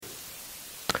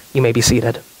You may be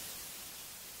seated.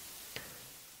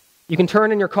 You can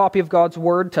turn in your copy of God's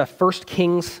Word to 1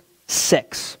 Kings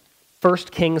 6. 1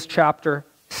 Kings chapter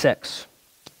 6.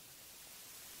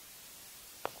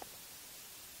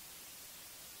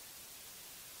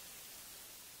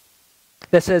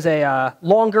 This is a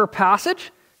longer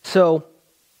passage, so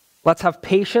let's have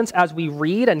patience as we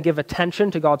read and give attention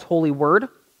to God's holy word.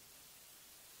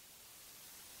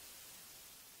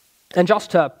 And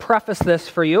just to preface this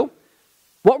for you,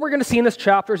 what we're going to see in this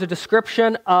chapter is a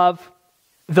description of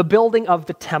the building of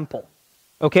the temple.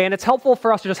 Okay, and it's helpful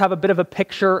for us to just have a bit of a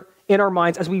picture in our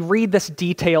minds as we read this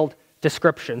detailed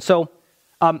description. So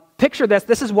picture this.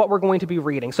 This is what we're going to be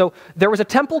reading. So there was a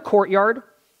temple courtyard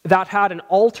that had an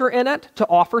altar in it to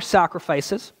offer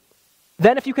sacrifices.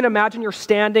 Then if you can imagine you're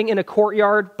standing in a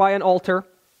courtyard by an altar,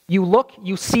 you look,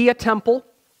 you see a temple,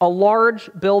 a large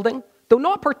building, though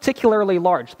not particularly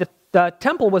large. The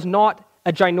temple was not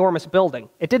a ginormous building.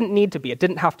 It didn't need to be. It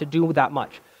didn't have to do that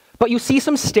much. But you see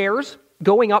some stairs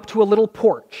going up to a little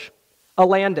porch, a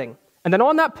landing. And then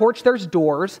on that porch, there's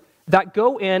doors that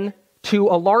go in to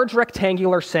a large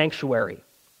rectangular sanctuary.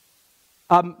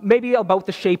 Maybe about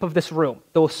the shape of this room,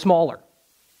 though smaller.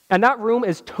 And that room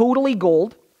is totally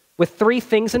gold with 3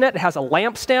 things in it. It has a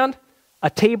lampstand, a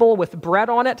table with bread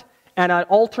on it, and an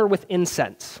altar with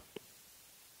incense.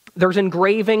 There's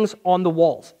engravings on the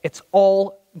walls. It's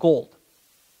all gold.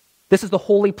 This is the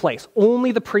holy place.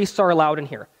 Only the priests are allowed in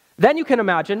here. Then you can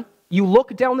imagine, you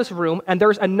look down this room, and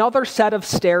there's another set of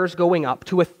stairs going up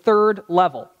to a 3rd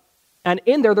level. And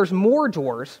in there's more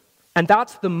doors, and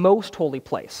that's the most holy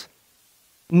place.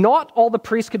 Not all the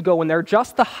priests could go in there,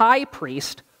 just the high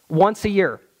priest once a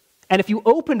year. And if you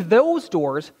opened those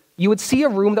doors, you would see a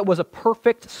room that was a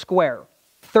perfect square,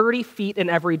 30 feet in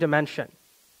every dimension.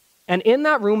 And in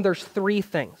that room, there's 3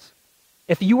 things.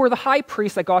 If you were the high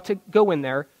priest that got to go in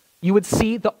there, you would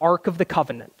see the Ark of the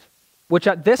Covenant, which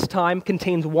at this time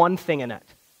contains one thing in it,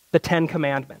 the 10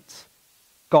 Commandments,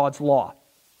 God's law.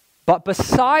 But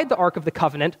beside the Ark of the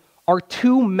Covenant are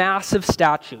 2 massive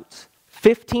statues,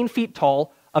 15 feet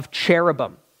tall, of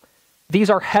cherubim. These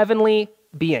are heavenly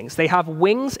beings. They have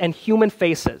wings and human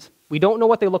faces. We don't know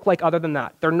what they look like other than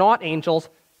that. They're not angels,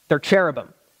 they're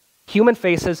cherubim. Human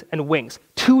faces and wings.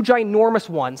 2 ginormous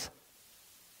ones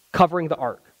covering the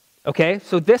ark. Okay,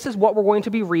 so this is what we're going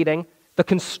to be reading, the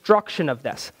construction of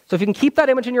this. So if you can keep that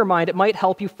image in your mind, it might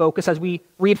help you focus as we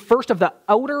read first of the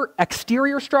outer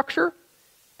exterior structure,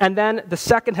 and then the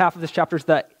second half of this chapter is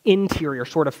the interior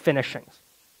sort of finishings.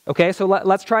 Okay, so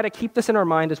let's try to keep this in our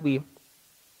mind as we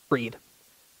read.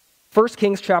 1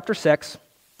 Kings chapter 6,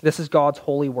 this is God's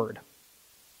holy word.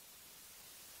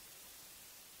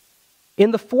 In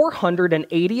the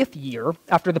 480th year,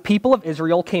 after the people of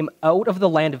Israel came out of the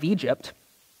land of Egypt,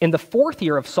 in the 4th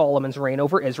year of Solomon's reign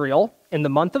over Israel, in the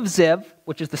month of Ziv,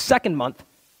 which is the 2nd month,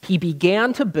 he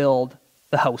began to build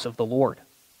the house of the Lord.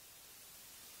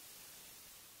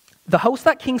 The house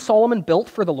that King Solomon built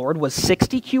for the Lord was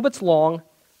 60 cubits long,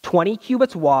 20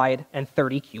 cubits wide, and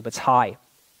 30 cubits high.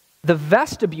 The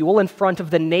vestibule in front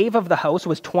of the nave of the house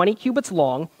was 20 cubits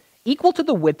long, equal to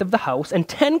the width of the house, and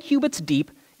 10 cubits deep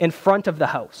in front of the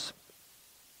house.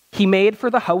 He made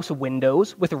for the house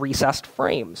windows with recessed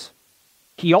frames.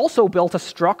 He also built a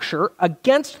structure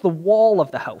against the wall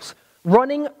of the house,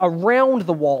 running around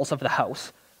the walls of the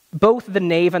house, both the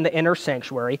nave and the inner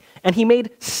sanctuary, and he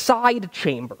made side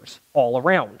chambers all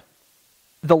around.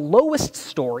 The lowest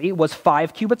story was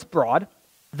 5 cubits broad,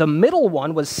 the middle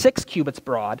one was 6 cubits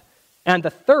broad, and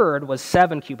the third was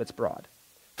 7 cubits broad.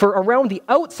 For around the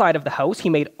outside of the house, he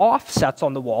made offsets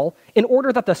on the wall in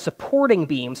order that the supporting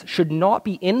beams should not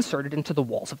be inserted into the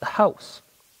walls of the house.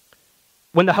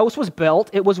 When the house was built,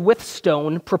 it was with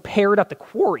stone prepared at the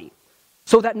quarry,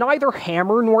 so that neither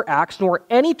hammer nor axe nor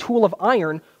any tool of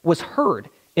iron was heard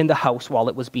in the house while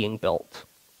it was being built.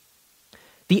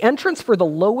 The entrance for the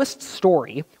lowest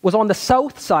story was on the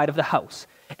south side of the house,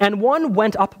 and one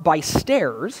went up by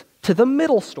stairs to the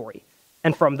middle story,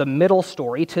 and from the middle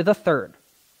story to the 3rd.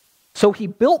 So he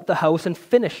built the house and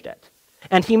finished it,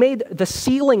 and he made the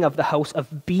ceiling of the house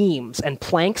of beams and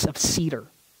planks of cedar.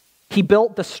 He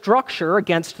built the structure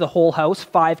against the whole house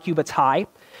 5 cubits high,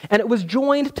 and it was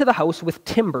joined to the house with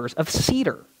timbers of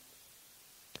cedar.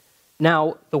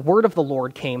 Now the word of the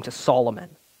Lord came to Solomon.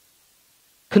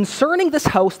 Concerning this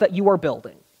house that you are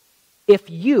building, if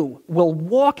you will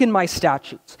walk in my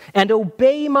statutes and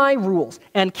obey my rules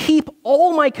and keep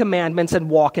all my commandments and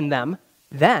walk in them,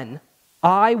 then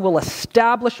I will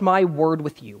establish my word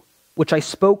with you, which I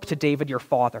spoke to David your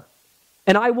father.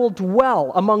 And I will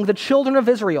dwell among the children of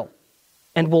Israel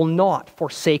and will not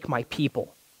forsake my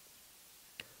people.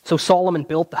 So Solomon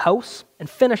built the house and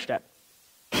finished it.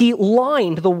 He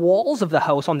lined the walls of the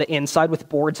house on the inside with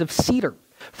boards of cedar.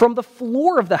 From the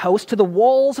floor of the house to the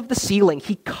walls of the ceiling,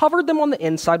 he covered them on the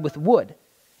inside with wood,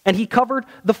 and he covered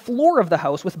the floor of the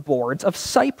house with boards of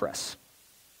cypress.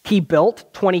 He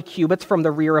built 20 cubits from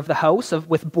the rear of the house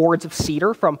with boards of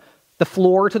cedar from the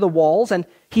floor to the walls, and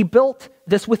he built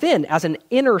this within as an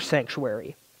inner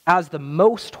sanctuary, as the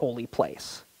most holy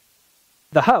place.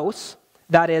 The house,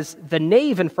 that is, the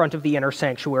nave in front of the inner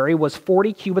sanctuary, was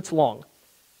 40 cubits long.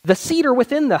 The cedar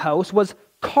within the house was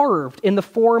carved in the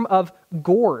form of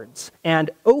gourds and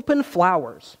open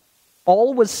flowers.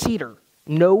 All was cedar,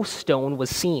 no stone was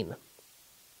seen.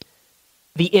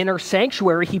 The inner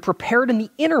sanctuary he prepared in the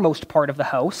innermost part of the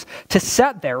house to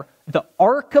set there the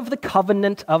Ark of the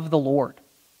Covenant of the Lord.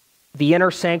 The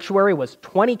inner sanctuary was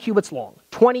 20 cubits long,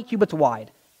 20 cubits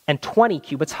wide, and 20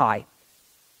 cubits high.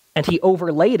 And he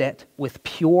overlaid it with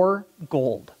pure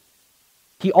gold.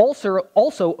 He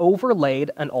also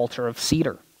overlaid an altar of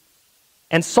cedar.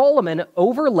 And Solomon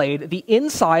overlaid the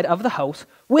inside of the house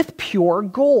with pure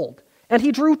gold. And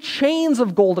he drew chains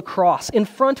of gold across in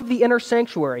front of the inner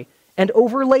sanctuary and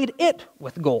overlaid it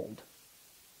with gold.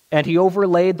 And he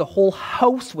overlaid the whole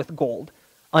house with gold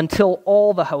until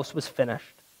all the house was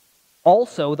finished.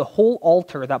 Also, the whole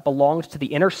altar that belonged to the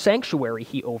inner sanctuary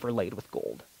he overlaid with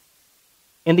gold.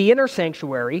 In the inner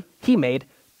sanctuary, he made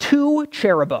 2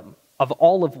 cherubim of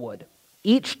olive wood,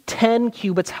 each 10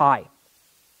 cubits high.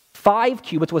 5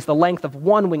 cubits was the length of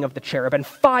one wing of the cherub, and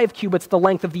 5 cubits the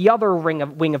length of the other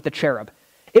wing of the cherub.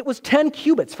 It was 10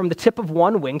 cubits from the tip of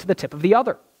one wing to the tip of the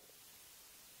other.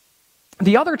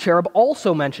 The other cherub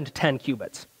also mentioned 10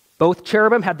 cubits. Both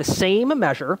cherubim had the same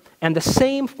measure and the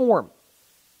same form.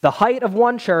 The height of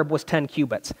one cherub was 10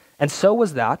 cubits, and so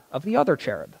was that of the other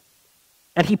cherub.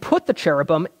 And he put the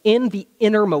cherubim in the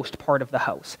innermost part of the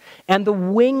house, and the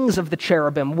wings of the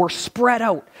cherubim were spread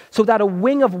out, so that a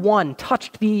wing of one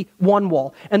touched the one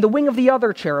wall, and the wing of the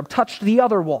other cherub touched the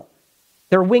other wall.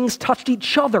 Their wings touched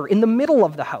each other in the middle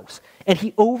of the house, and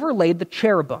he overlaid the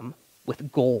cherubim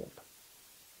with gold.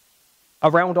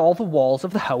 Around all the walls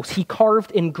of the house, he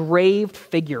carved engraved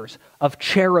figures of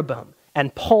cherubim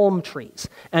and palm trees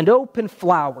and open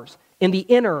flowers in the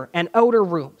inner and outer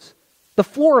rooms. The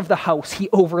floor of the house he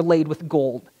overlaid with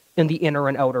gold in the inner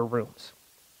and outer rooms.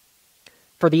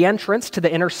 For the entrance to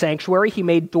the inner sanctuary, he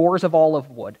made doors of olive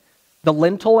wood. The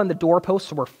lintel and the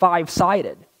doorposts were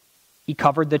 5-sided. He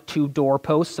covered the 2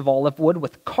 doorposts of olive wood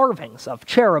with carvings of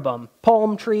cherubim,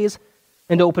 palm trees,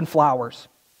 and open flowers.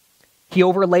 He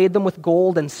overlaid them with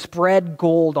gold and spread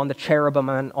gold on the cherubim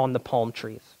and on the palm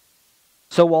trees.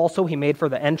 So also he made for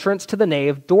the entrance to the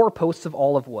nave doorposts of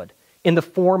olive wood in the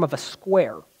form of a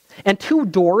square, and 2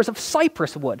 doors of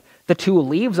cypress wood. The 2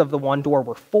 leaves of the one door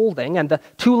were folding, and the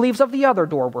 2 leaves of the other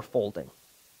door were folding.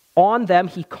 On them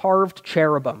he carved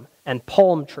cherubim and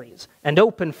palm trees and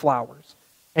open flowers,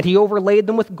 and he overlaid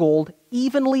them with gold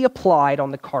evenly applied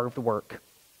on the carved work.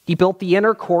 He built the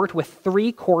inner court with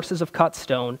 3 courses of cut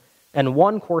stone and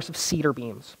 1 course of cedar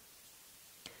beams.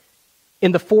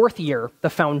 In the 4th year, the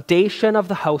foundation of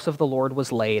the house of the Lord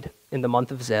was laid in the month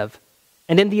of Ziv.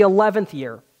 And in the 11th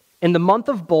year, in the month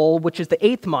of Bul, which is the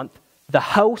 8th month, the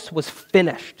house was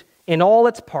finished in all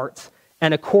its parts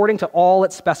and according to all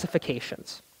its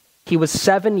specifications. He was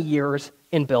 7 years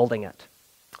in building it.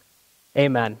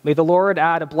 Amen. May the Lord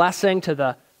add a blessing to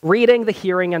the reading, the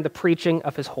hearing, and the preaching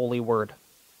of his holy word.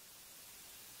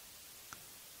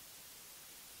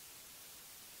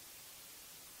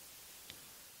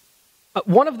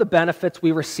 One of the benefits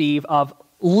we receive of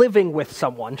living with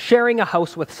someone, sharing a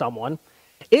house with someone,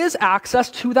 is access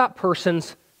to that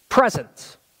person's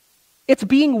presence. It's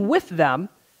being with them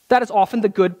that is often the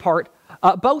good part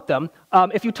about them.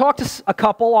 If you talk to a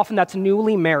couple, often that's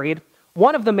newly married,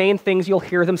 one of the main things you'll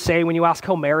hear them say when you ask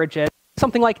how marriage is,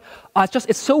 something like,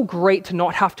 it's so great to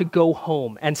not have to go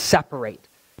home and separate,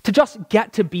 to just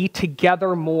get to be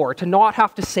together more, to not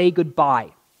have to say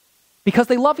goodbye, because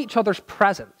they love each other's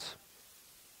presence.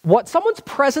 What someone's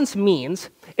presence means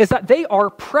is that they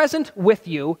are present with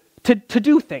you to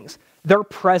do things. They're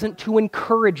present to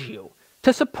encourage you,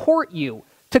 to support you,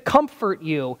 to comfort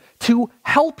you, to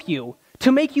help you,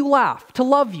 to make you laugh, to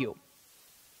love you.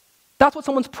 That's what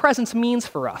someone's presence means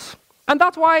for us. And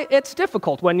that's why it's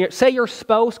difficult when, say, your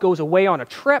spouse goes away on a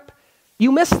trip,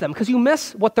 you miss them because you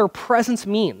miss what their presence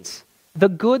means, the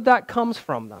good that comes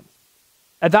from them.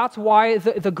 And that's why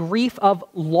the grief of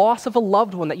loss of a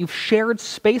loved one that you've shared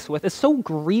space with is so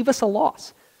grievous a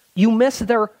loss. You miss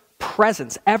their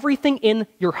presence. Everything in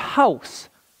your house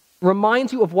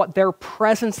reminds you of what their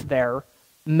presence there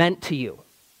meant to you.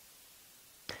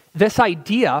 This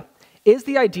idea is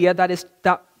the idea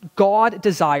that God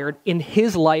desired in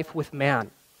his life with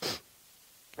man.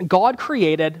 God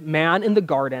created man in the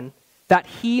garden that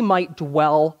he might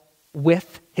dwell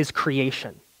with his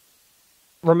creation.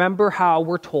 Remember how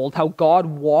we're told how God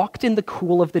walked in the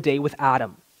cool of the day with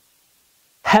Adam.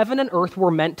 Heaven and earth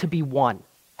were meant to be one.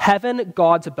 Heaven,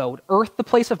 God's abode. Earth, the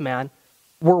place of man,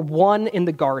 were one in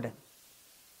the garden.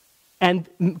 And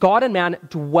God and man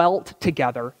dwelt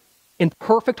together in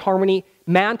perfect harmony.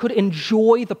 Man could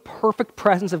enjoy the perfect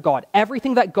presence of God,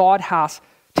 everything that God has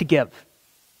to give.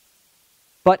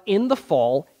 But in the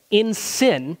fall, in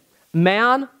sin,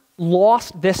 man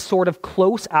lost this sort of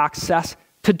close access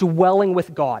to dwelling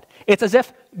with God. It's as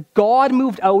if God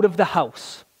moved out of the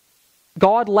house.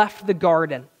 God left the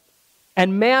garden.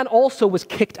 And man also was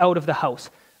kicked out of the house.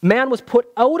 Man was put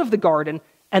out of the garden,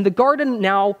 and the garden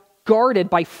now guarded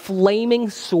by flaming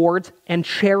swords and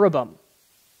cherubim,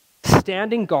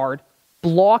 standing guard,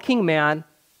 blocking man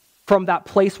from that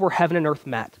place where heaven and earth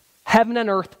met. Heaven and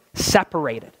earth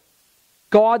separated.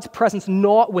 God's presence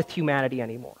not with humanity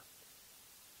anymore.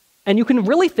 And you can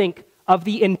really think of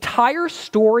the entire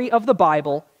story of the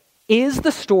Bible is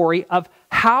the story of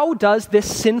how does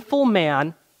this sinful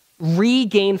man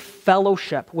regain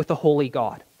fellowship with the holy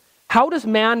God? How does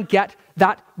man get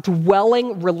that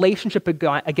dwelling relationship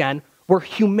again where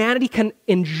humanity can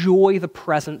enjoy the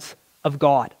presence of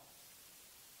God?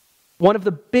 One of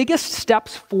the biggest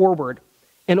steps forward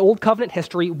in Old Covenant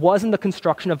history was in the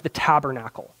construction of the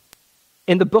tabernacle.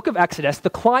 In the book of Exodus, the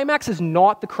climax is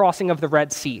not the crossing of the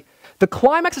Red Sea. The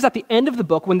climax is at the end of the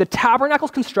book when the tabernacle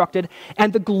is constructed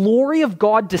and the glory of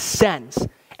God descends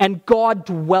and God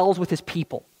dwells with his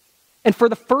people. And for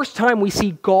the first time, we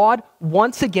see God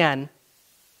once again,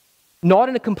 not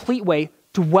in a complete way,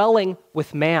 dwelling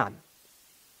with man.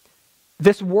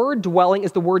 This word dwelling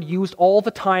is the word used all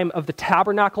the time of the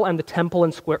tabernacle and the temple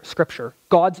in Scripture,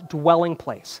 God's dwelling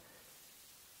place.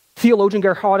 Theologian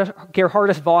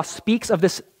Gerhardus Voss speaks of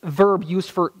this verb used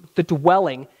for the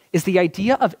dwelling is the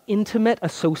idea of intimate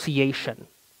association,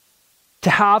 to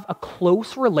have a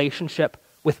close relationship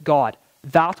with God.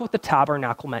 That's what the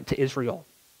tabernacle meant to Israel.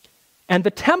 And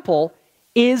the temple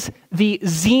is the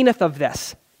zenith of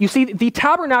this. You see, the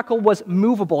tabernacle was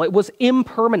movable, it was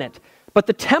impermanent, but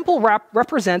the temple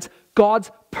represents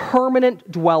God's permanent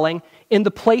dwelling in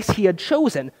the place he had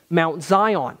chosen, Mount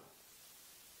Zion.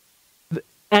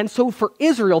 And so for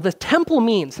Israel, the temple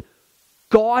means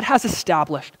God has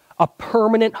established a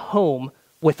permanent home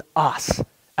with us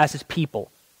as his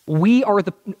people. We are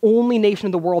the only nation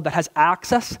in the world that has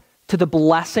access to the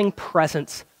blessing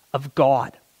presence of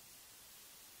God.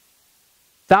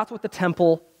 That's what the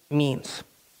temple means.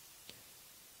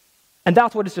 And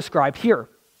that's what is described here.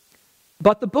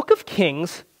 But the book of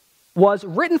Kings was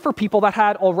written for people that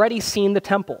had already seen the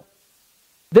temple.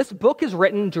 This book is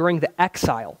written during the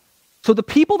exile. So the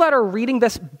people that are reading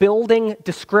this building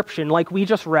description, like we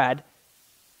just read,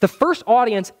 the first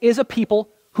audience is a people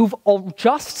who've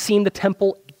just seen the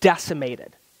temple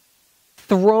decimated,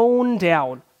 thrown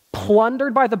down,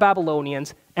 plundered by the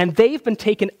Babylonians, and they've been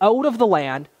taken out of the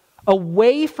land,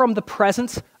 away from the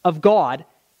presence of God,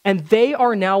 and they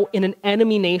are now in an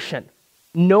enemy nation.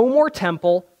 No more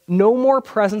temple, no more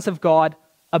presence of God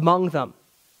among them.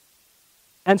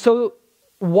 And so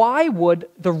why would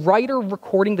the writer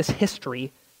recording this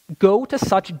history go to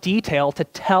such detail to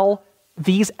tell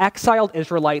these exiled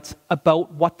Israelites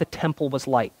about what the temple was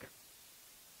like?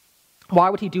 Why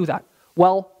would he do that?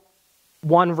 Well,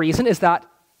 one reason is that,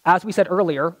 as we said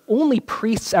earlier, only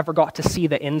priests ever got to see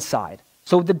the inside.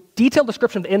 So the detailed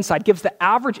description of the inside gives the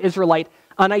average Israelite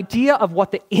an idea of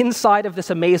what the inside of this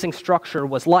amazing structure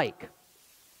was like.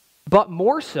 But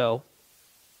more so,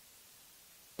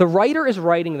 the writer is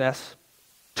writing this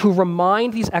to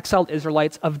remind these exiled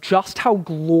Israelites of just how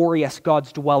glorious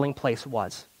God's dwelling place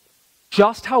was,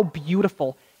 just how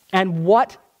beautiful, and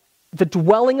what the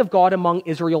dwelling of God among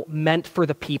Israel meant for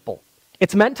the people.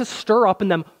 It's meant to stir up in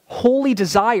them holy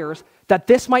desires that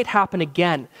this might happen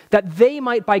again, that they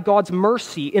might, by God's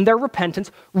mercy, in their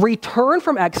repentance, return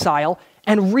from exile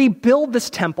and rebuild this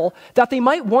temple, that they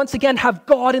might once again have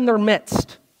God in their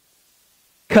midst.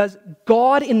 Because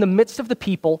God in the midst of the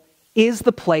people is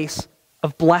the place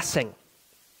of blessing.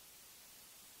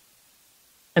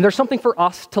 And there's something for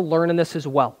us to learn in this as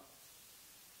well.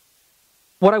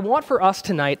 What I want for us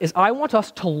tonight is I want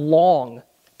us to long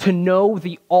to know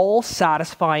the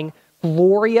all-satisfying,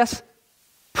 glorious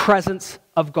presence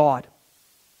of God,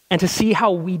 and to see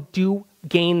how we do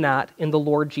gain that in the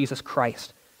Lord Jesus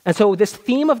Christ. And so this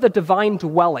theme of the divine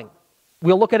dwelling,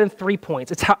 we'll look at in 3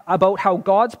 points. It's about how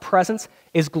God's presence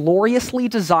is gloriously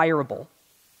desirable,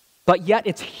 but yet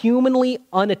it's humanly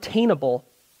unattainable,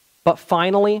 but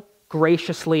finally,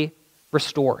 graciously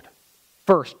restored.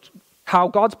 First, how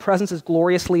God's presence is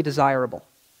gloriously desirable.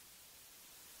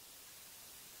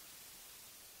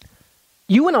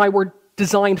 You and I were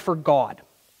designed for God.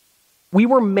 We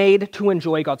were made to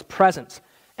enjoy God's presence.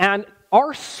 And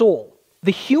our soul,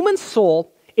 the human soul,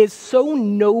 is so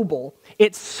noble,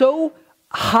 it's so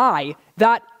high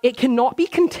that it cannot be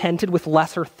contented with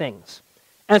lesser things.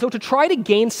 And so to try to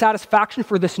gain satisfaction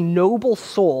for this noble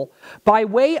soul by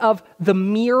way of the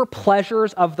mere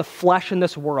pleasures of the flesh in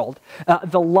this world,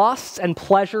 the lusts and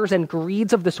pleasures and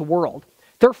greeds of this world,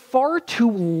 they're far too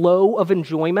low of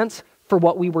enjoyments for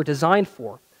what we were designed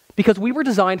for, because we were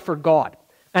designed for God.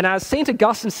 And as St.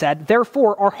 Augustine said,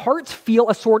 therefore our hearts feel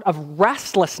a sort of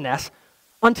restlessness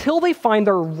until they find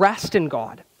their rest in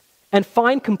God and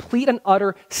find complete and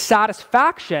utter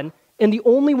satisfaction in the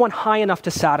only one high enough to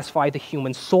satisfy the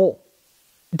human soul.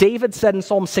 David said in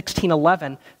Psalm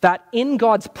 16:11 that in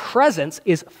God's presence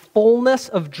is fullness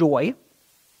of joy,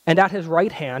 and at his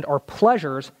right hand are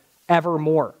pleasures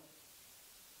evermore.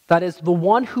 That is, the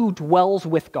one who dwells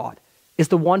with God is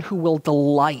the one who will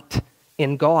delight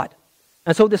in God.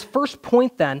 And so this first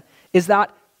point then is that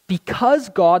because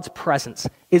God's presence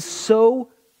is so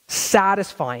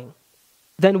satisfying,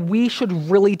 then we should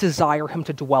really desire him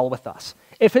to dwell with us.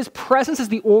 If his presence is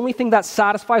the only thing that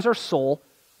satisfies our soul,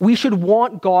 we should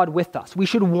want God with us. We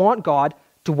should want God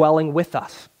dwelling with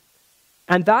us.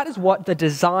 And that is what the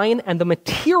design and the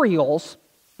materials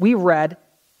we read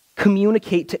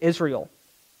communicate to Israel.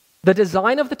 The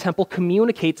design of the temple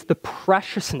communicates the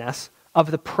preciousness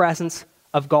of the presence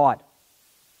of God.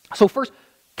 So first,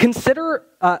 consider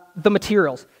the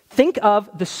materials. Think of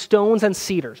the stones and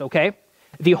cedars, okay?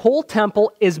 The whole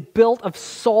temple is built of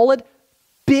solid,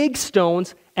 big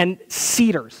stones and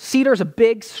cedars. Cedar is a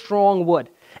big, strong wood.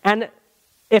 And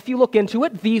if you look into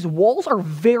it, these walls are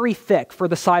very thick for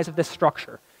the size of this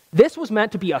structure. This was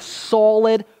meant to be a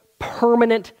solid,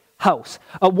 permanent house,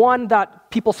 one that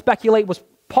people speculate was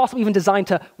possibly even designed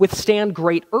to withstand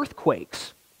great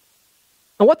earthquakes.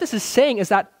 And what this is saying is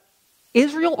that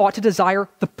Israel ought to desire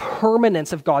the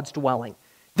permanence of God's dwelling,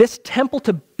 this temple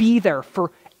to be there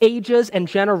for ages and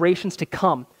generations to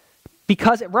come,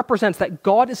 because it represents that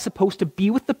God is supposed to be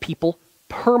with the people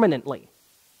permanently.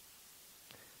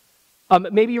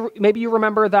 Maybe you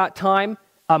remember that time,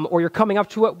 or you're coming up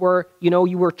to it, where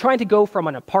you were trying to go from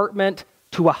an apartment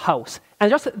to a house, and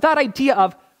just that idea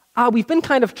of we've been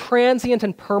kind of transient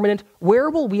and permanent. Where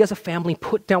will we as a family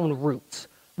put down roots?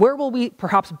 Where will we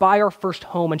perhaps buy our first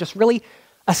home and just really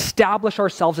establish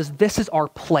ourselves as this is our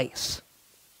place?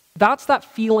 That's that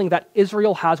feeling that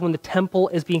Israel has when the temple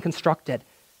is being constructed.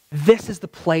 This is the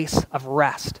place of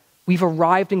rest. We've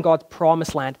arrived in God's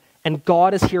promised land, and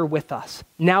God is here with us.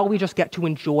 Now we just get to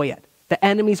enjoy it. The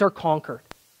enemies are conquered.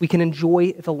 We can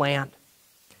enjoy the land.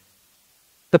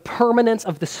 The permanence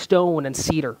of the stone and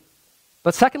cedar.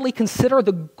 But secondly, consider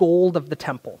the gold of the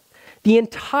temple. The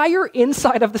entire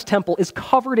inside of this temple is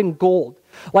covered in gold.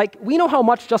 Like, we know how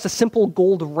much just a simple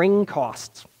gold ring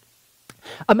costs.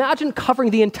 Imagine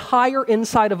covering the entire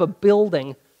inside of a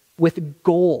building with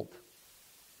gold.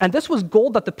 And this was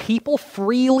gold that the people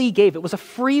freely gave. It was a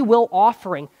free will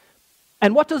offering.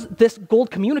 And what does this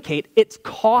gold communicate? It's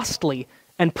costly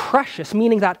and precious,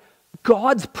 meaning that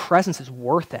God's presence is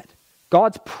worth it.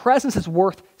 God's presence is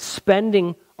worth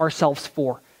spending ourselves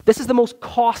for. This is the most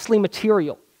costly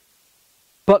material.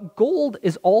 But gold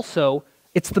is also,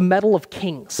 it's the metal of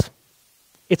kings.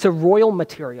 It's a royal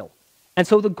material. And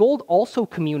so the gold also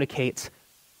communicates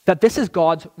that this is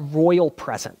God's royal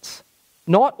presence.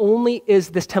 Not only is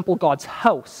this temple God's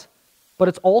house, but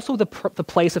it's also the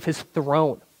place of his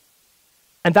throne.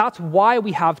 And that's why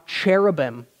we have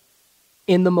cherubim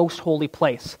in the most holy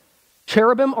place.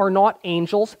 Cherubim are not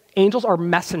angels. Angels are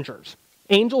messengers.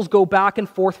 Angels go back and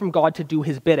forth from God to do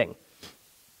his bidding.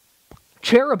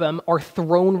 Cherubim are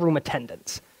throne room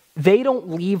attendants. They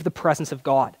don't leave the presence of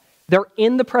God. They're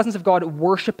in the presence of God,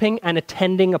 worshiping and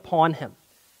attending upon him.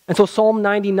 And so Psalm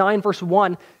 99 verse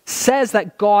 1 says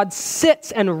that God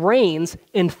sits and reigns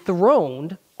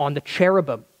enthroned on the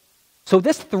cherubim. So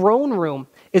this throne room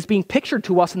is being pictured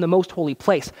to us in the most holy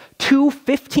place. 2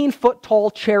 15-foot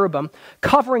tall cherubim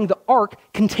covering the ark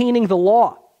containing the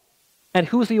law. And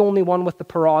who's the only one with the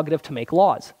prerogative to make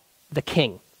laws? The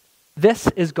king. This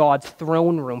is God's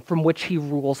throne room from which he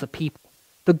rules the people.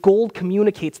 The gold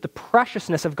communicates the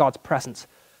preciousness of God's presence,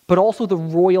 but also the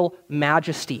royal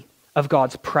majesty of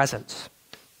God's presence.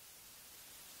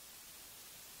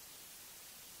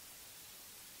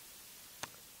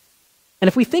 And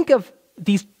if we think of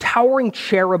these towering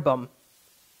cherubim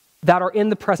that are in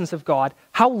the presence of God,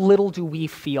 how little do we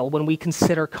feel when we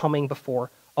consider coming before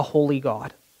a holy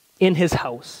God in his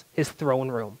house, his throne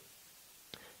room?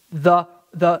 The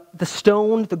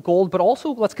stone, the gold, but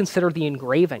also let's consider the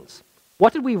engravings.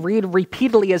 What did we read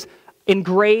repeatedly is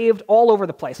engraved all over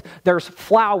the place? There's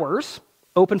flowers,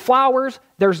 open flowers,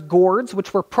 there's gourds,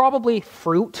 which were probably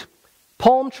fruit,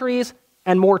 palm trees,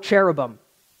 and more cherubim.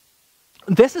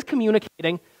 This is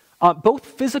communicating both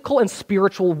physical and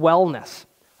spiritual wellness.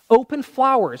 Open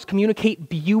flowers communicate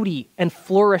beauty and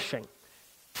flourishing.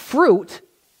 Fruit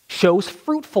shows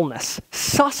fruitfulness,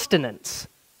 sustenance.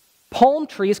 Palm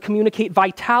trees communicate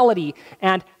vitality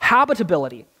and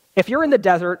habitability. If you're in the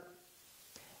desert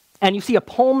and you see a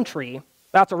palm tree,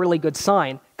 that's a really good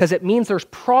sign because it means there's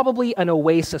probably an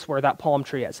oasis where that palm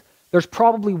tree is. There's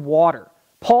probably water.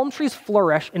 Palm trees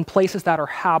flourish in places that are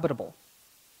habitable.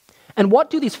 And what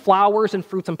do these flowers and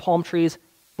fruits and palm trees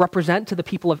represent to the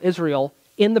people of Israel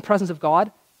in the presence of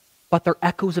God? But they're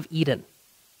echoes of Eden,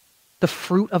 the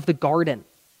fruit of the garden,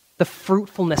 the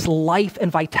fruitfulness, life,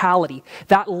 and vitality.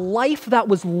 That life that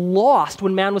was lost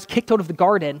when man was kicked out of the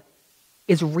garden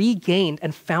is regained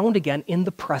and found again in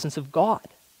the presence of God.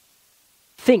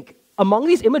 Think, among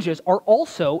these images are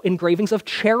also engravings of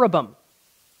cherubim.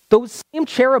 Those same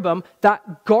cherubim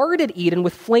that guarded Eden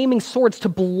with flaming swords to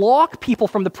block people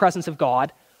from the presence of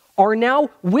God are now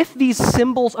with these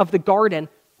symbols of the garden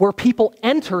where people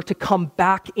enter to come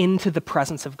back into the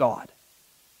presence of God.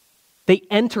 They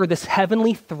enter this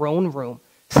heavenly throne room,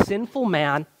 sinful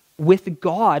man with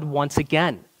God once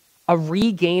again, a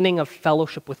regaining of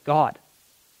fellowship with God.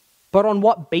 But on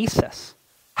what basis?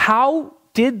 How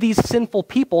did these sinful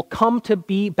people come to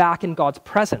be back in God's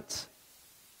presence?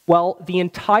 Well, the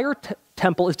entire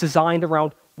temple is designed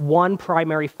around one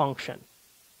primary function: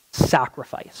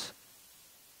 sacrifice.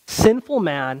 Sinful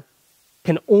man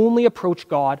can only approach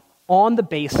God on the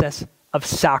basis of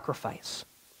sacrifice.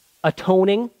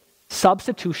 Atoning,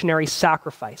 substitutionary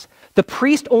sacrifice. The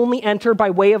priest only entered by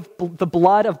way of the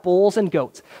blood of bulls and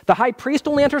goats. The high priest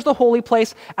only enters the holy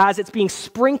place as it's being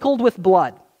sprinkled with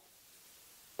blood.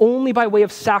 Only by way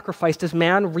of sacrifice does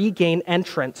man regain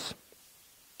entrance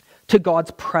to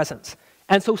God's presence.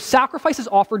 And so sacrifice is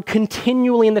offered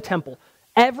continually in the temple.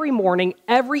 Every morning,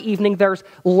 every evening, there's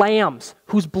lambs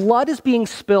whose blood is being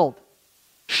spilled,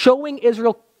 showing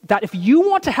Israel that if you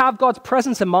want to have God's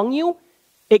presence among you,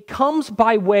 it comes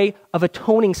by way of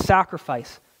atoning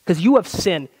sacrifice, because you have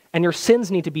sinned and your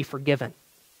sins need to be forgiven.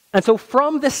 And so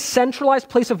from this centralized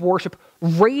place of worship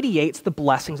radiates the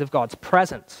blessings of God's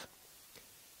presence.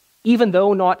 Even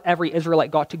though not every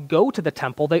Israelite got to go to the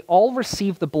temple, they all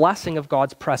received the blessing of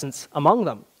God's presence among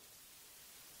them.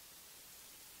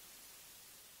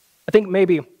 I think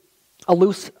maybe a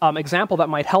loose example that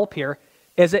might help here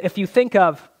is that if you think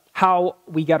of how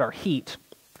we get our heat,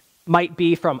 might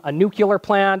be from a nuclear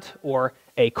plant or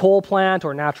a coal plant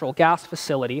or natural gas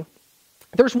facility.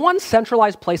 There's one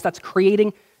centralized place that's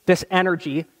creating this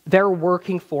energy. They're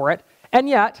working for it, and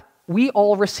yet we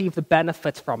all receive the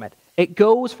benefits from it. It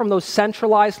goes from those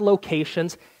centralized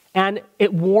locations, and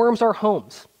it warms our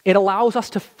homes. It allows us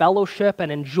to fellowship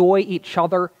and enjoy each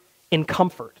other in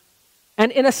comfort.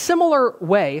 And in a similar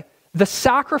way, the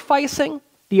sacrificing,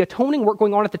 the atoning work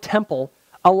going on at the temple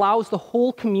allows the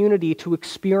whole community to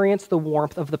experience the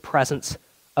warmth of the presence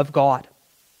of God.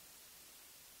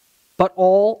 But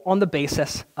all on the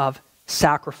basis of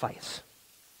sacrifice.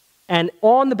 And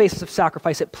on the basis of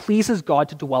sacrifice, it pleases God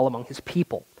to dwell among his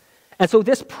people. And so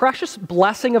this precious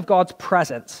blessing of God's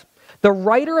presence, the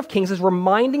writer of Kings is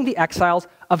reminding the exiles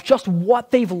of just what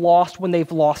they've lost when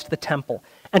they've lost the temple,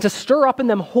 and to stir up in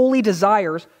them holy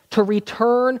desires to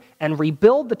return and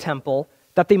rebuild the temple,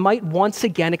 that they might once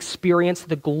again experience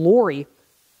the glory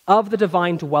of the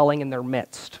divine dwelling in their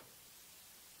midst.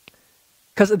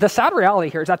 Because the sad reality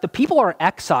here is that the people are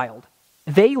exiled.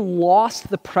 They lost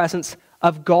the presence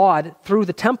of God through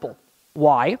the temple.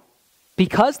 Why?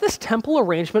 Because this temple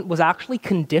arrangement was actually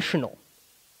conditional.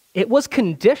 It was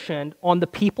conditioned on the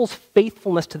people's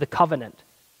faithfulness to the covenant.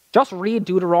 Just read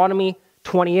Deuteronomy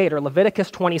 28 or Leviticus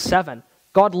 27.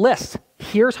 God lists,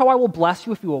 here's how I will bless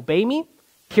you if you obey me.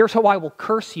 Here's how I will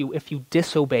curse you if you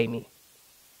disobey me.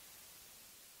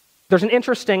 There's an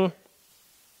interesting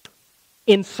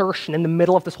insertion in the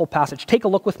middle of this whole passage. Take a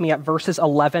look with me at verses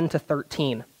 11 to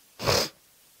 13.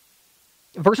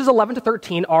 Verses 11 to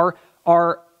 13 are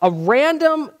a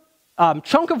random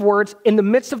chunk of words in the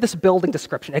midst of this building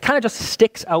description. It kind of just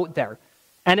sticks out there.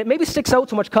 And it maybe sticks out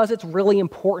so much because it's really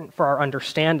important for our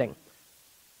understanding.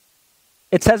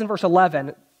 It says in verse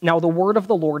 11, "Now the word of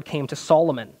the Lord came to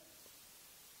Solomon.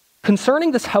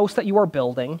 Concerning this house that you are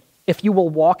building, if you will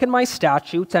walk in my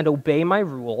statutes and obey my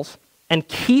rules and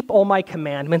keep all my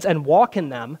commandments and walk in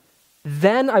them,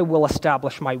 then I will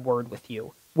establish my word with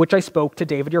you, which I spoke to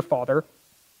David your father,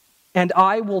 and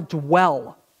I will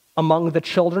dwell among the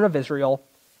children of Israel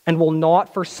and will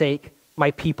not forsake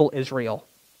my people Israel.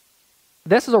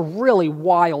 This is a really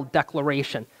wild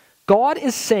declaration. God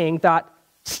is saying that,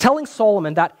 telling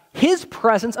Solomon that his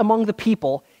presence among the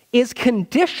people is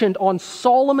conditioned on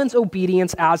Solomon's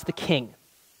obedience as the king.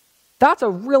 That's a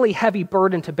really heavy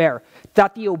burden to bear,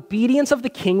 that the obedience of the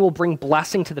king will bring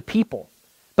blessing to the people.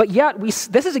 But yet,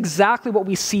 this is exactly what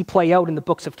we see play out in the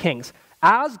books of Kings.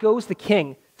 As goes the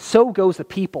king, so goes the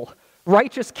people.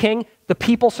 Righteous king, the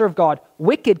people serve God.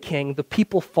 Wicked king, the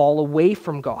people fall away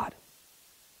from God.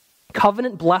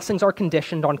 Covenant blessings are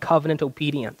conditioned on covenant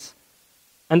obedience.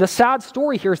 And the sad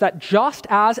story here is that just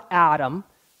as Adam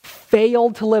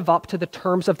failed to live up to the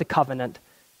terms of the covenant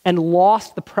and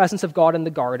lost the presence of God in the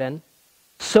garden,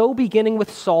 so beginning with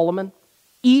Solomon,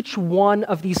 each one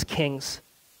of these kings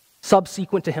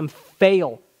subsequent to him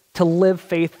fail to live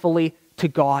faithfully to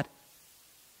God.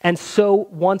 And so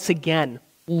once again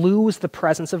lose the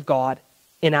presence of God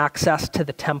in access to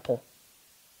the temple.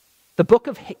 The book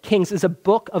of Kings is a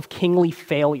book of kingly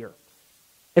failure.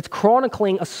 It's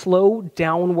chronicling a slow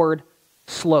downward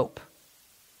slope.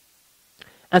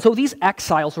 And so these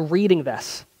exiles reading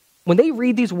this, when they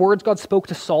read these words God spoke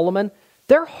to Solomon,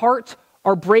 their hearts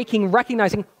are breaking,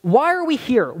 recognizing, why are we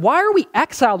here? Why are we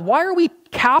exiled? Why are we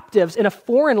captives in a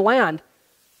foreign land?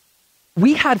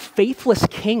 We had faithless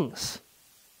kings.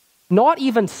 Not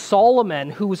even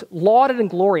Solomon, who's lauded and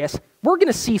glorious. We're going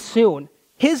to see soon,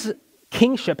 his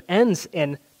kingship ends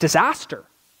in disaster.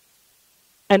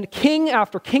 And king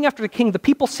after king after king, the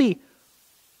people see,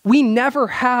 we never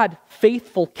had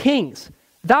faithful kings.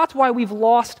 That's why we've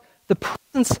lost the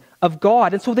presence of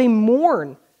God. And so they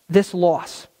mourn this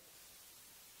loss.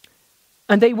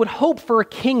 And they would hope for a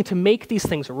king to make these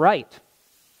things right.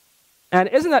 And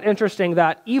isn't that interesting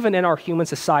that even in our human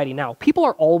society now, people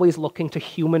are always looking to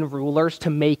human rulers to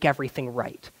make everything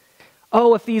right.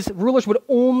 Oh, if these rulers would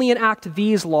only enact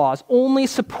these laws, only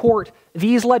support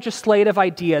these legislative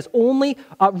ideas, only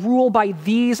rule by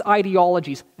these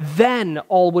ideologies, then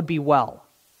all would be well.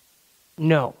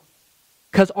 No,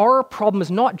 because our problem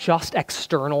is not just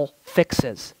external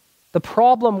fixes. The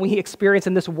problem we experience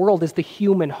in this world is the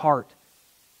human heart.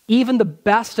 Even the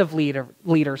best of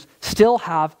leaders still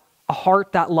have a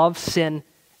heart that loves sin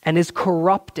and is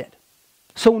corrupted.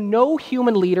 So no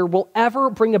human leader will ever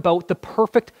bring about the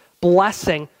perfect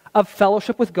blessing of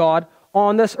fellowship with God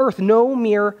on this earth. No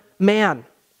mere man.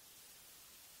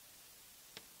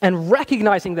 And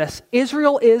recognizing this,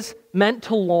 Israel is meant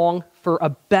to long for a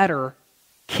better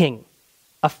king,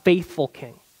 a faithful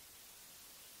king.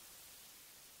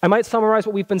 I might summarize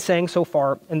what we've been saying so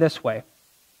far in this way.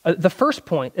 The first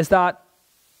point is that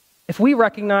if we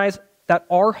recognize that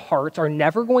our hearts are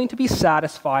never going to be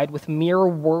satisfied with mere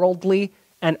worldly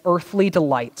and earthly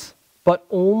delights, but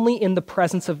only in the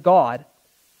presence of God,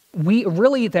 we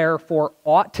really therefore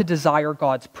ought to desire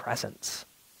God's presence.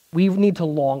 We need to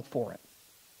long for it.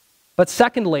 But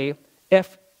secondly,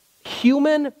 if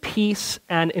human peace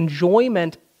and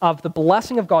enjoyment of the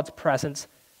blessing of God's presence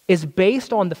is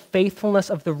based on the faithfulness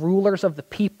of the rulers of the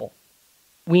people,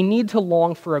 we need to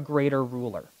long for a greater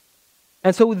ruler.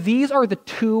 And so these are the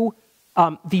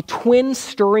twin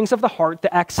stirrings of the heart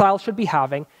the exile should be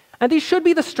having, and these should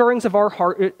be the stirrings of our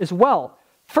heart as well.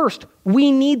 First,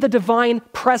 we need the divine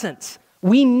presence.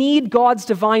 We need God's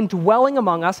divine dwelling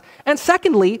among us. And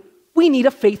secondly, we need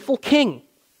a faithful king.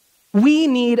 We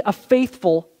need a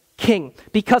faithful king,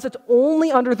 because it's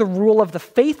only under the rule of the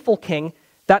faithful king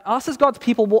that us as God's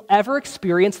people will ever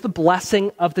experience the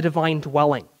blessing of the divine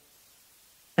dwelling.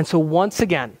 And so once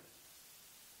again,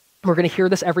 we're going to hear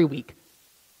this every week,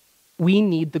 we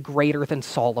need the greater than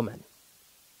Solomon.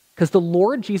 Because the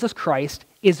Lord Jesus Christ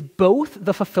is both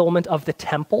the fulfillment of the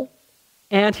temple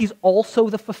and he's also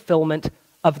the fulfillment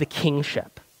of the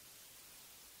kingship.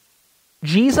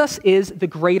 Jesus is the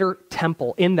greater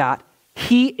temple in that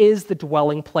he is the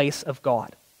dwelling place of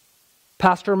God.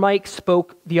 Pastor Mike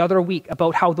spoke the other week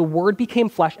about how the Word became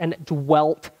flesh and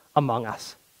dwelt among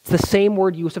us. It's the same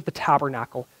word used of the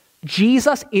tabernacle.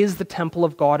 Jesus is the temple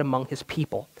of God among his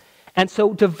people. And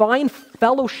so divine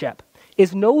fellowship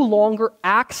is no longer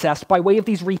accessed by way of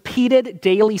these repeated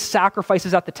daily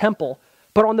sacrifices at the temple,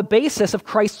 but on the basis of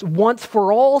Christ's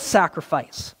once-for-all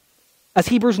sacrifice. As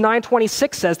Hebrews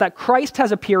 9:26 says, that Christ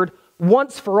has appeared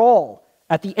once for all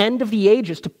at the end of the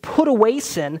ages to put away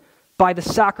sin by the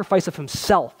sacrifice of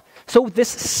himself. So this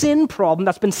sin problem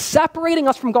that's been separating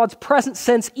us from God's presence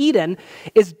since Eden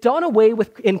is done away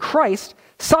with in Christ,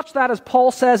 such that, as Paul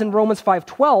says in Romans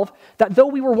 5:12, that though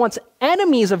we were once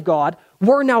enemies of God,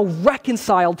 we're now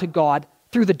reconciled to God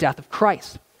through the death of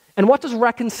Christ. And what does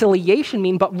reconciliation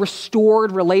mean but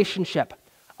restored relationship?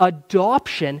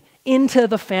 Adoption into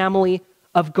the family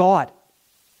of God.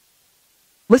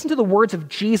 Listen to the words of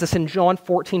Jesus in John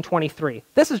 14:23.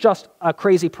 This is just a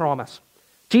crazy promise.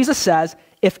 Jesus says,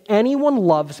 "If anyone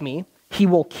loves me, he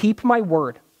will keep my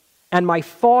word, and my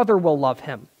Father will love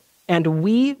him, and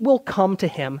we will come to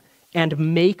him and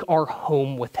make our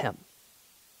home with him."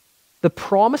 The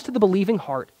promise to the believing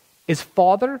heart is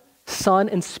Father, Son,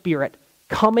 and Spirit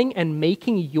coming and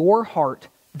making your heart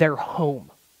their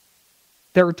home,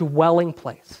 their dwelling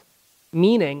place,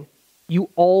 meaning you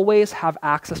always have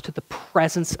access to the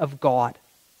presence of God.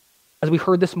 As we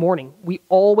heard this morning, we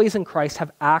always in Christ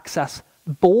have access,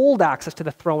 bold access to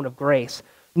the throne of grace.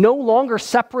 No longer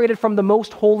separated from the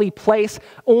most holy place,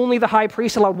 only the high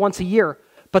priest allowed once a year,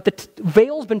 but the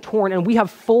veil's been torn and we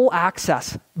have full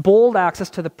access, bold access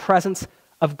to the presence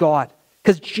of God,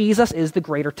 because Jesus is the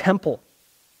greater temple.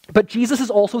 But Jesus is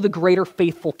also the greater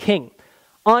faithful king.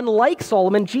 Unlike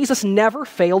Solomon, Jesus never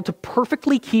failed to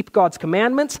perfectly keep God's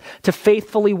commandments, to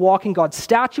faithfully walk in God's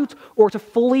statutes, or to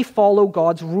fully follow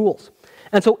God's rules.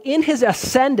 And so in his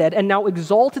ascended and now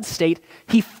exalted state,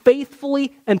 he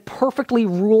faithfully and perfectly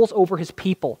rules over his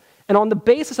people. And on the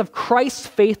basis of Christ's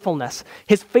faithfulness,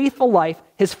 his faithful life,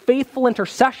 his faithful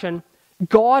intercession,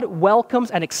 God welcomes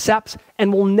and accepts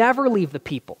and will never leave the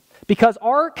people. Because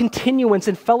our continuance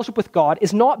in fellowship with God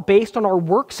is not based on our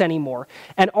works anymore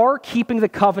and our keeping the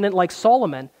covenant like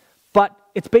Solomon, but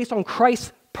it's based on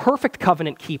Christ's perfect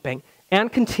covenant keeping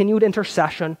and continued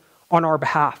intercession on our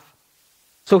behalf.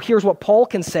 So here's what Paul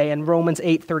can say in Romans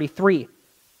 8:33.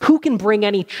 Who can bring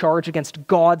any charge against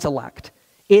God's elect?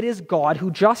 It is God who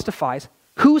justifies.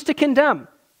 Who's to condemn?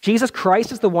 Jesus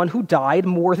Christ is the one who died,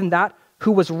 more than that,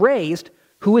 who was raised,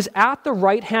 who is at the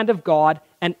right hand of God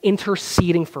and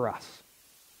interceding for us.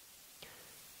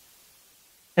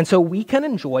 And so we can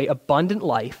enjoy abundant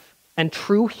life and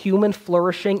true human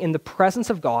flourishing in the presence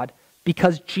of God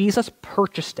because Jesus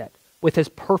purchased it with his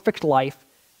perfect life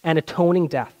and atoning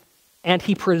death. And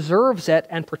he preserves it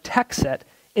and protects it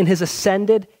in his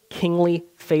ascended, kingly,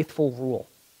 faithful rule.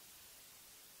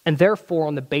 And therefore,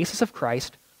 on the basis of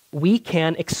Christ, we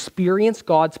can experience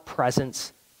God's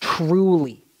presence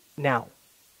truly now.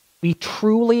 We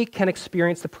truly can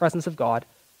experience the presence of God,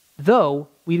 though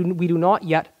we do not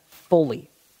yet fully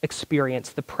experience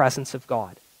the presence of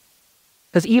God.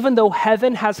 Because even though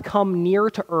heaven has come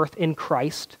near to earth in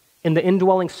Christ, in the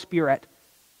indwelling Spirit,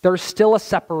 there's still a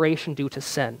separation due to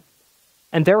sin.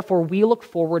 And therefore, we look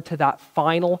forward to that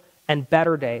final and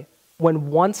better day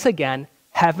when once again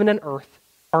heaven and earth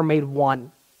are made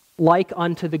one, like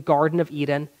unto the Garden of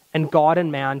Eden, and God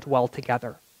and man dwell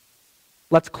together.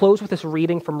 Let's close with this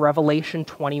reading from Revelation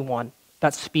 21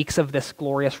 that speaks of this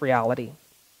glorious reality.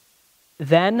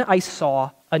 Then I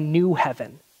saw a new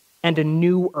heaven and a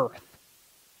new earth.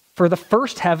 For the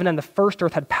first heaven and the first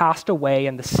earth had passed away,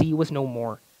 and the sea was no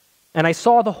more. And I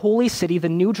saw the holy city, the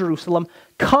new Jerusalem,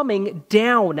 coming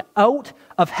down out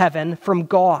of heaven from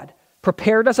God,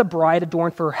 prepared as a bride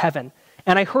adorned for heaven.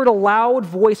 And I heard a loud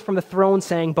voice from the throne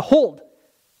saying, "Behold,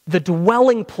 the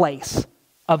dwelling place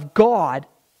of God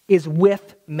is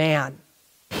with man.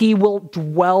 He will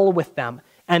dwell with them,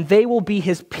 and they will be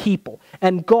his people.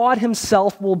 And God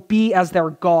himself will be as their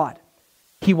God.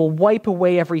 He will wipe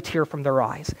away every tear from their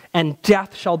eyes, and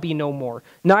death shall be no more.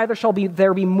 Neither shall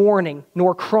there be mourning,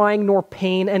 nor crying, nor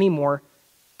pain anymore,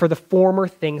 for the former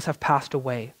things have passed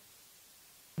away."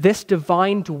 This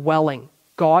divine dwelling,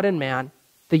 God and man,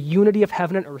 the unity of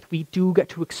heaven and earth, we do get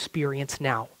to experience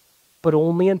now, but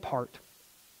only in part.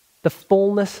 The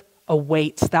fullness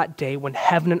awaits that day when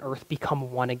heaven and earth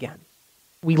become one again.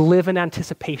 We live in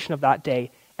anticipation of that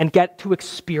day and get to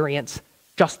experience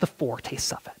just the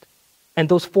foretastes of it. And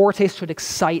those foretastes should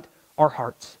excite our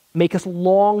hearts, make us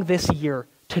long this year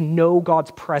to know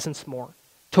God's presence more,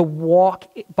 to walk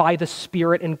by the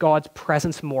Spirit in God's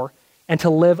presence more, and to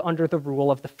live under the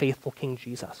rule of the faithful King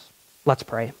Jesus. Let's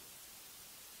pray.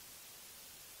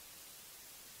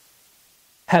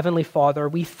 Heavenly Father,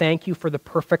 we thank you for the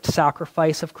perfect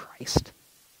sacrifice of Christ,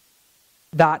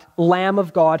 that Lamb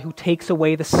of God who takes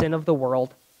away the sin of the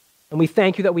world. And we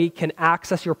thank you that we can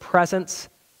access your presence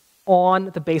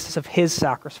on the basis of his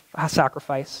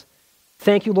sacrifice.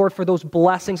 Thank you, Lord, for those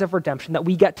blessings of redemption, that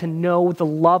we get to know the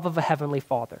love of a heavenly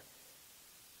Father,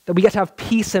 that we get to have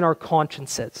peace in our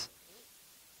consciences,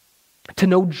 to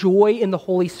know joy in the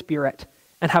Holy Spirit,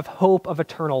 and have hope of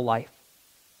eternal life.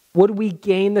 Would we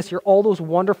gain this year all those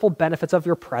wonderful benefits of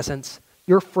your presence,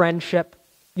 your friendship,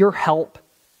 your help,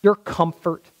 your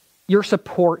comfort, your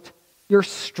support, your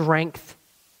strength,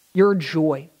 your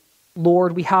joy.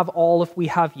 Lord, we have all if we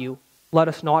have you. Let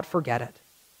us not forget it.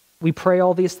 We pray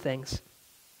all these things.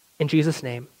 In Jesus'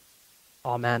 name,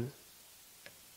 amen.